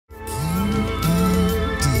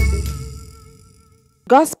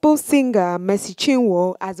Gospel singer Mercy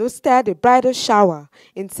Chinwo has hosted a bridal shower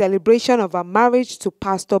in celebration of her marriage to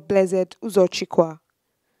Pastor Blessed Uzochikwa.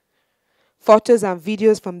 Photos and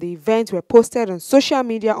videos from the event were posted on social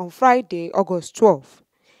media on Friday, August 12.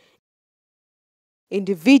 In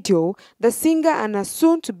the video, the singer and her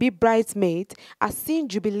soon-to-be bridesmaid are seen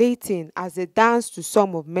jubilating as they dance to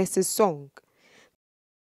some of Mercy's song.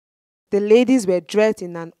 The ladies were dressed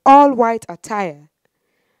in an all-white attire.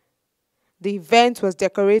 The event was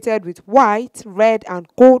decorated with white, red and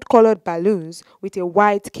gold-colored balloons with a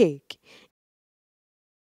white cake.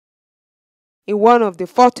 In one of the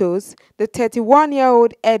photos, the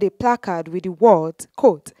 31-year-old held a placard with the words,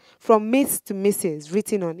 quote, "From Miss to Mrs."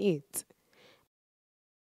 written on it.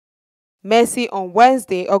 Mercy on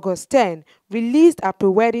Wednesday, August 10, released her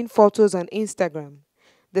pre-wedding photos on Instagram.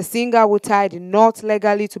 The singer, who tied the knot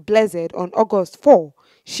legally to Blessed on August 4,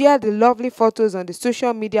 shared the lovely photos on the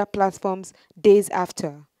social media platforms days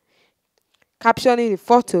after. Captioning the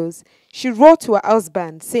photos, she wrote to her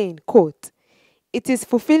husband saying, quote, "It is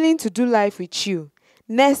fulfilling to do life with you.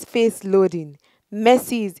 Next phase loading.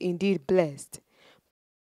 Mercy is indeed blessed."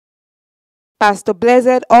 Pastor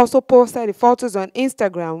Blessed also posted the photos on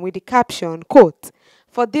Instagram with the caption, quote,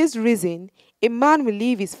 "For this reason, a man will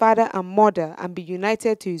leave his father and mother and be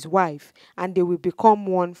united to his wife, and they will become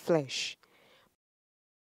one flesh."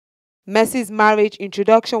 Mercy's marriage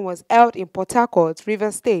introduction was held in Port Harcourt,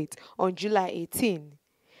 Rivers State on July 18.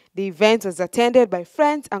 The event was attended by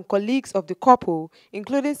friends and colleagues of the couple,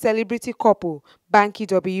 including celebrity couple Banky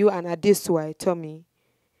W and Adesua Tommy.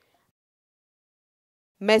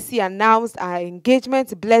 Mercy announced her engagement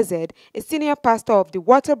to Blessed, a senior pastor of the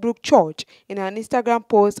Waterbrook Church, in an Instagram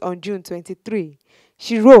post on June 23.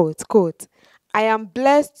 She wrote, quote, "I am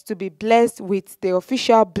blessed to be blessed with the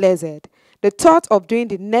official Blessed. The thought of doing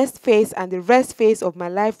the next phase and the rest phase of my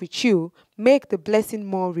life with you make the blessing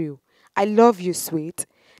more real. I love you, sweet."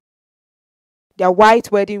 Their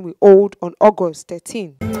white wedding will hold on August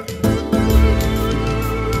 13.